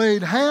and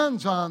laid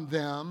hands on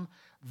them,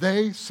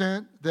 they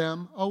sent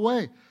them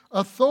away.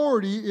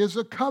 Authority is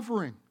a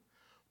covering.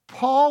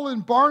 Paul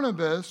and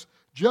Barnabas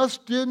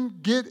just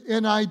didn't get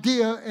an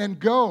idea and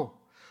go.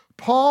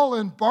 Paul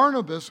and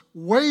Barnabas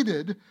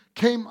waited,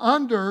 came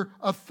under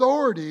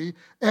authority,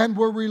 and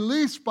were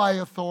released by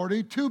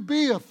authority to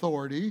be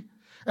authority.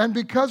 And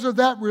because of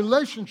that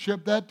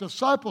relationship, that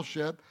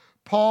discipleship,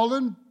 Paul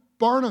and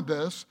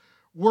Barnabas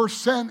were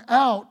sent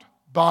out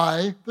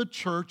by the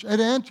church at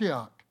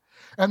Antioch.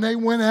 And they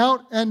went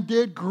out and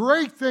did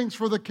great things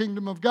for the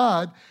kingdom of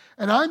God.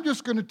 And I'm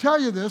just going to tell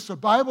you this. The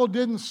Bible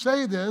didn't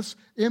say this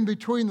in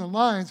between the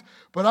lines,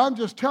 but I'm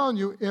just telling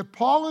you, if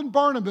Paul and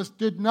Barnabas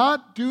did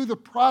not do the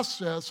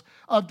process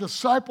of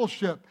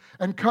discipleship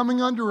and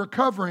coming under a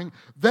covering,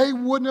 they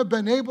wouldn't have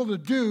been able to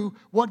do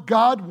what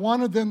God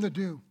wanted them to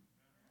do.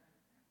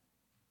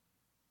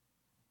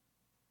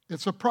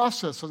 It's a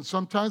process, and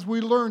sometimes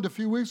we learned a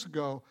few weeks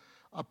ago,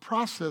 a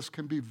process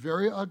can be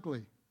very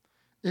ugly.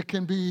 It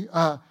can be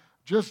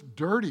just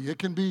dirty. It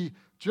can be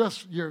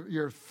just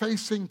you're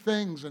facing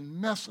things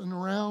and messing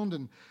around,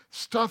 and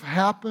stuff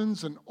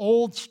happens, and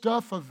old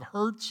stuff of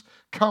hurts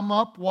come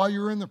up while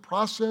you're in the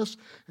process,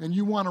 and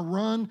you want to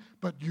run,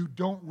 but you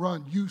don't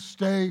run. You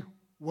stay,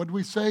 what do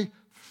we say?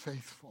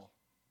 Faithful.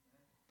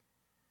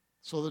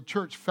 So the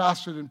church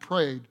fasted and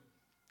prayed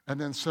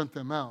and then sent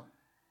them out.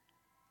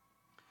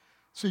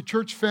 See,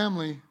 church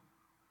family,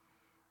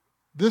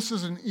 this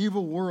is an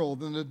evil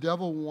world, and the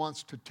devil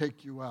wants to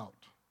take you out.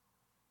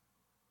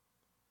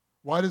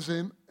 Why does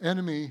the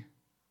enemy,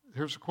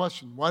 here's a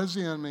question, why does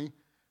the enemy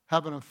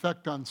have an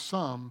effect on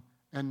some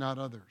and not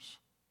others?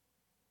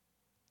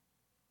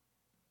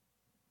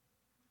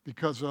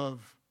 Because of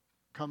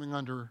coming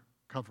under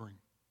covering.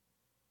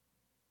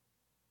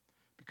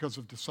 Because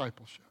of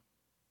discipleship.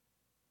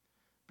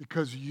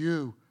 Because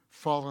you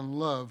fall in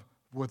love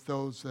with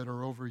those that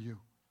are over you.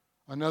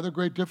 Another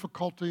great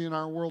difficulty in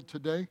our world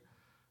today,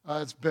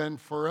 it's been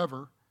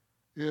forever,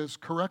 is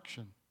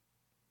correction.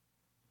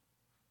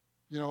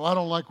 You know, I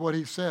don't like what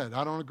he said.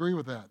 I don't agree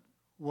with that.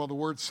 Well, the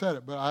word said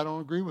it, but I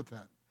don't agree with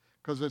that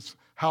because it's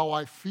how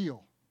I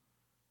feel.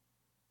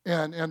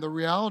 And the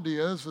reality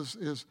is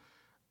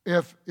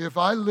if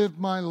I live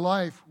my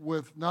life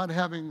with not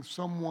having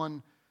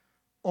someone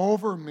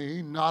over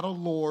me, not a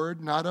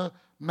Lord, not a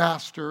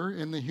master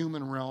in the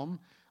human realm,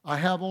 I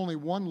have only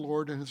one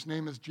Lord, and his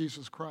name is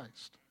Jesus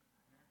Christ.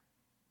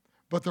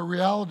 But the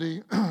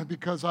reality,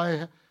 because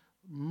I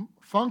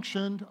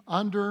functioned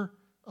under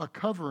a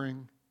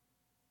covering,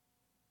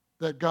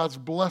 that God's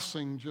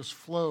blessing just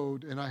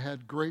flowed, and I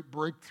had great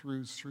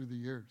breakthroughs through the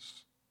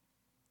years.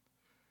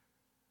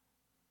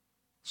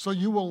 So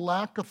you will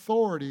lack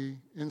authority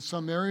in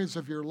some areas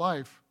of your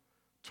life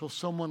till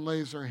someone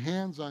lays their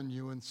hands on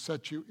you and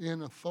sets you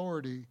in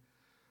authority,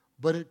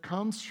 but it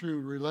comes through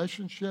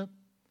relationship,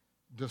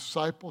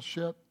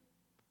 discipleship,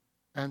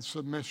 and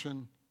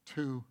submission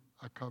to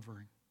a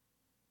covering.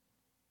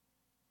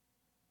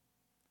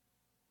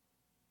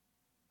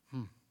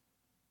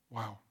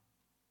 Wow.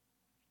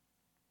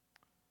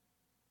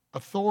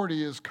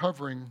 Authority is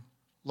covering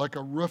like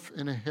a roof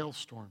in a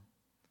hailstorm.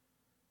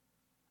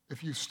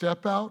 If you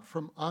step out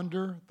from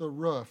under the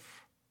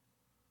roof,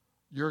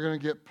 you're going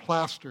to get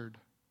plastered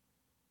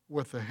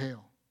with the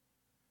hail.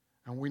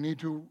 And we need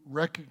to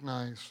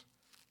recognize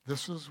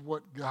this is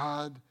what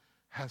God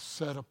has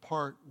set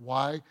apart.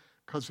 Why?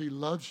 Because he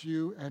loves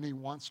you and he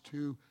wants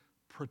to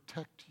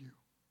protect you.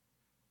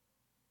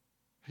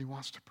 He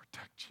wants to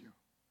protect you.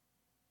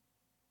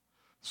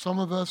 Some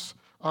of us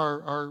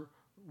are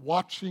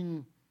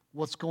watching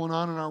what's going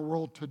on in our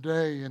world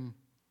today, and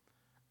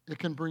it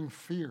can bring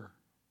fear.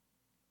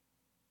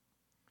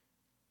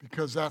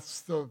 Because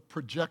that's the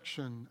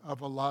projection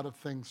of a lot of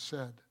things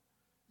said,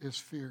 is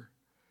fear.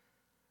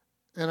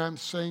 And I'm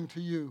saying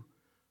to you,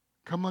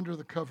 come under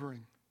the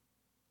covering.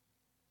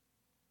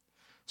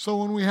 So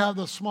when we have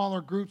the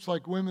smaller groups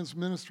like women's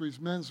ministries,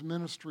 men's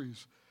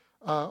ministries,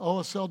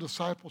 OSL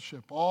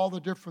discipleship, all the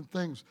different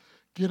things,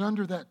 get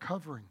under that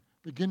covering.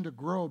 Begin to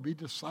grow, be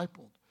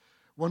discipled.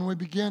 When we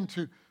begin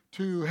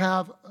to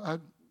have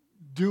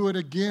do it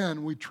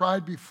again, we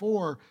tried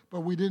before,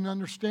 but we didn't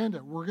understand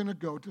it. We're going to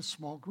go to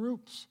small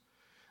groups.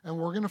 And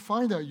we're going to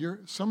find out.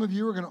 Some of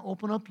you are going to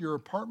open up your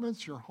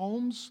apartments, your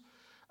homes,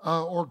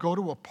 or go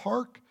to a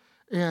park,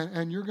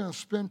 and you're going to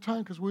spend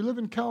time. Because we live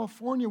in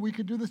California, we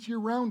could do this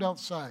year-round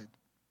outside.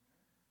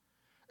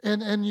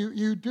 And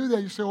you do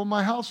that. You say, well,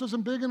 my house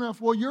isn't big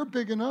enough. Well, you're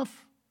big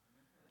enough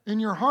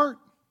in your heart.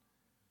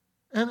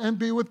 And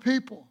be with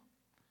people.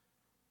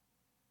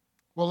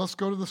 Well, let's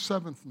go to the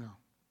seventh now.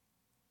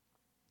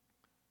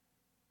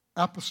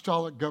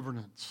 Apostolic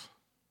governance.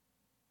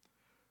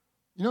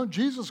 You know,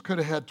 Jesus could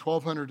have had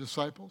 1,200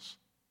 disciples.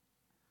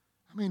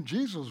 I mean,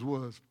 Jesus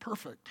was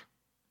perfect.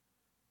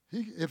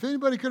 If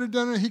anybody could have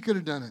done it, he could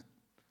have done it.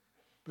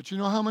 But you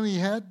know how many he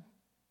had?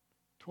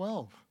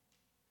 12.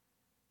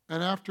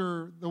 And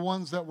after the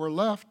ones that were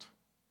left,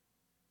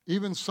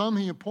 even some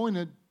he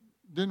appointed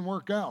didn't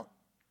work out.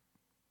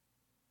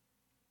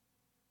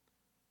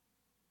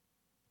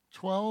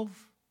 12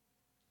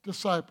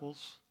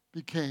 disciples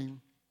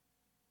became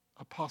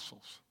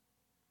apostles.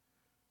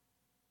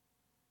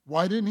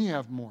 Why didn't he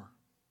have more?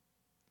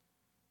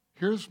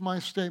 Here's my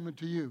statement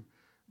to you.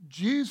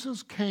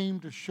 Jesus came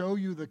to show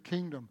you the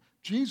kingdom.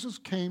 Jesus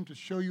came to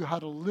show you how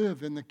to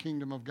live in the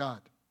kingdom of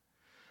God.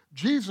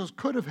 Jesus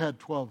could have had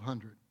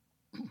 1,200,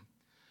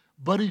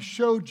 but he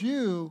showed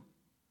you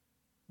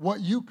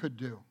what you could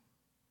do.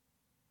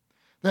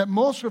 That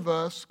most of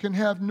us can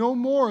have no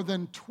more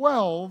than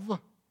 12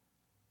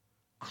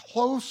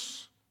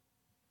 close,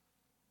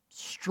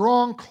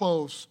 strong,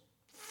 close,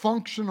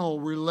 functional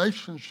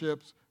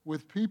relationships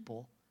with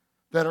people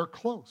that are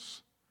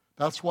close.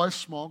 That's why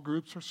small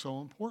groups are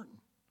so important.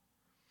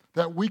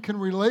 That we can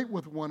relate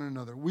with one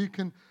another. We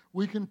can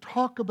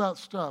talk about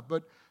stuff.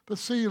 But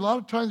see, a lot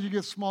of times you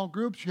get small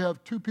groups, you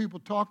have 2 people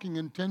talking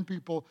and 10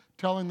 people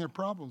telling their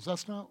problems.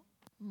 That's not,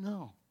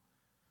 no.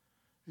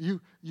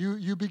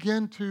 You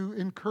begin to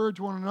encourage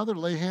one another,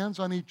 lay hands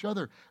on each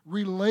other,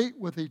 relate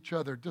with each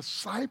other,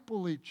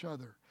 disciple each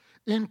other,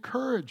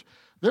 encourage.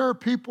 There are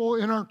people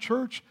in our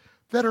church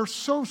that are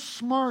so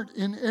smart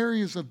in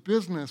areas of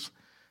business,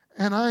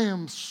 and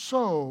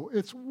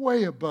it's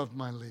way above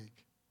my league.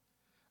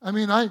 I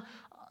mean,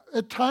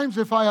 at times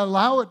if I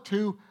allow it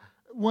to,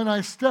 when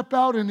I step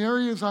out in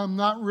areas I'm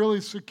not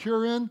really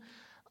secure in,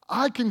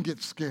 I can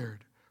get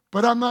scared.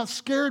 But I'm not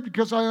scared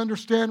because I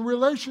understand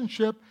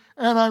relationship,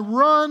 and I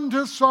run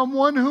to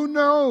someone who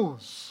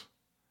knows.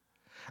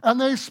 And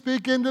they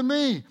speak into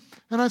me.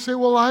 And I say,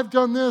 well, I've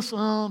done this.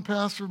 Oh,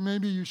 Pastor,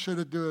 maybe you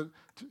should do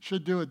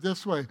it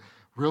this way.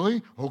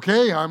 Really?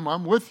 Okay,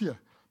 I'm with you.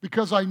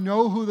 Because I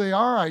know who they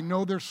are. I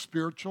know their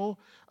spiritual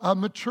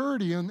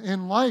maturity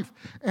in life.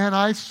 And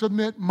I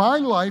submit my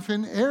life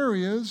in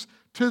areas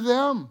to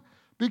them.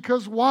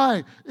 Because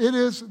why?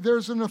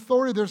 There's an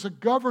authority, there's a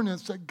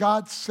governance that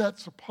God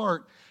sets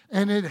apart.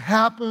 And it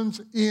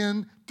happens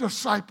in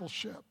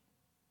discipleship.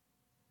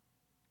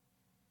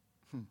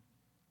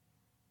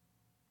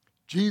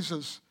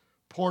 Jesus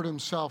poured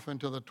himself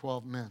into the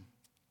 12 men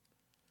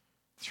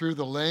through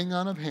the laying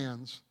on of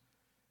hands,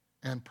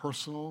 and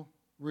personal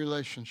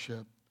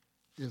relationship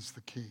is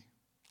the key.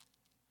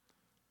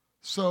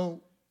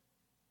 So,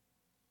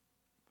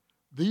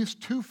 these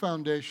 2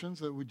 foundations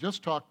that we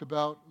just talked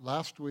about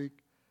last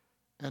week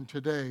and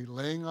today,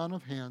 laying on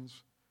of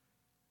hands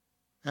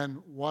and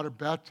water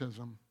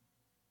baptism,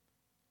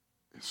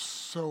 is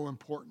so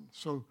important.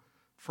 So,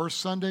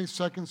 first Sunday,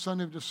 second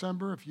Sunday of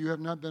December, if you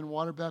have not been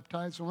water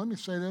baptized, and let me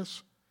say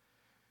this,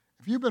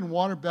 if you've been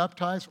water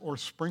baptized or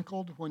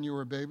sprinkled when you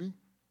were a baby,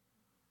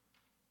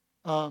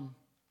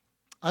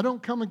 I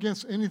don't come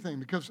against anything,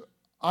 because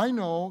I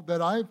know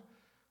that I've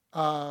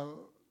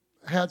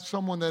had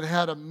someone that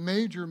had a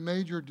major,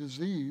 major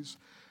disease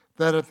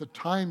that at the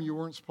time you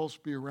weren't supposed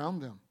to be around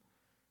them.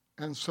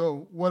 And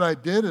so what I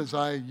did is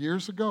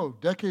years ago,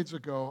 decades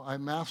ago, I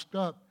masked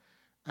up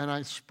and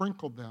I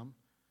sprinkled them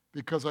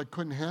because I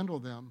couldn't handle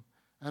them.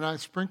 And I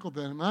sprinkled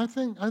them. And I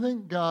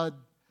think God,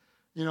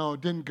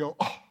 didn't go,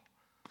 oh,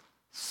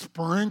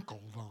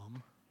 sprinkled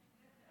them.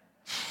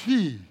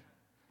 Gee,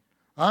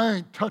 I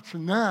ain't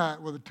touching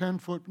that with a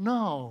 10-foot.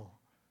 No.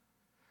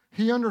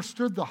 He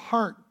understood the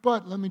heart.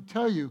 But let me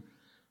tell you,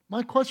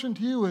 my question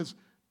to you is,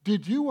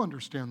 did you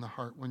understand the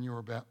heart when you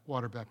were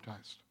water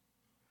baptized?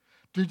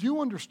 Did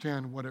you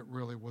understand what it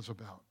really was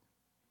about?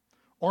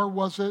 Or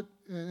was it,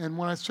 and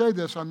when I say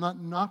this, I'm not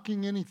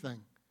knocking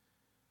anything,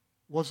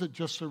 was it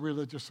just a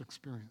religious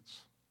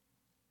experience?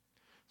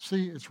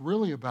 See, it's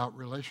really about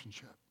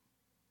relationship.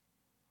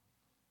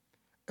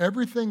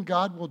 Everything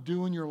God will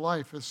do in your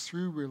life is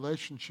through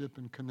relationship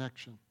and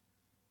connection.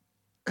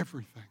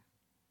 Everything.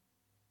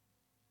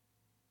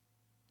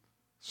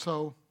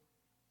 So,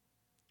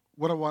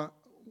 what do I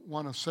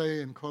want to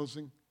say in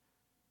closing?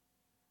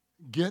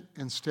 Get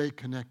and stay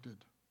connected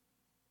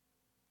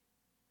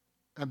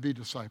and be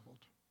discipled.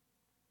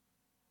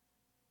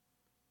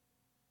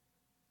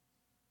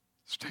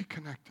 Stay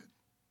connected.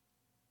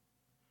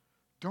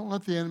 Don't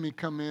let the enemy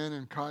come in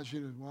and cause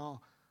you to,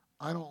 well,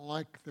 I don't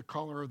like the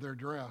color of their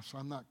dress.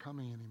 I'm not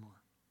coming anymore.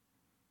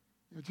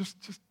 Just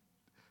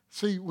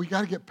see, we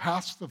got to get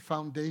past the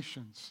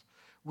foundations.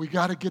 We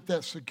got to get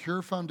that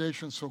secure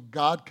foundation so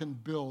God can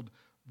build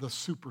the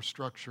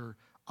superstructure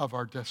of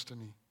our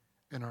destiny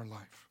in our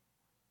life.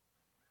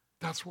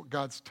 That's what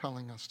God's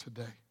telling us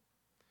today.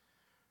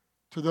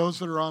 To those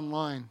that are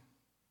online,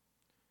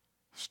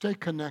 stay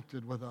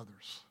connected with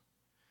others.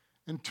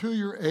 Until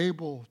you're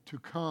able to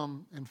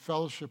come and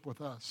fellowship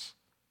with us.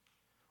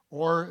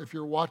 Or if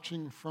you're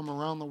watching from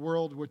around the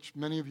world, which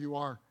many of you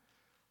are,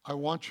 I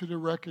want you to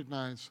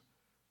recognize,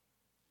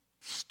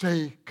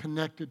 stay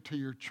connected to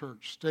your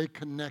church. Stay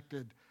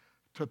connected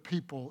to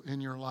people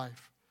in your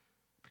life.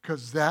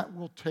 Because that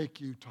will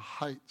take you to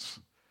heights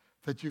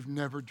that you've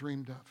never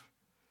dreamed of.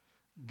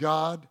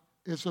 God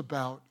is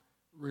about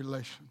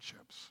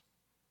relationships.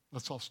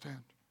 Let's all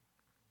stand.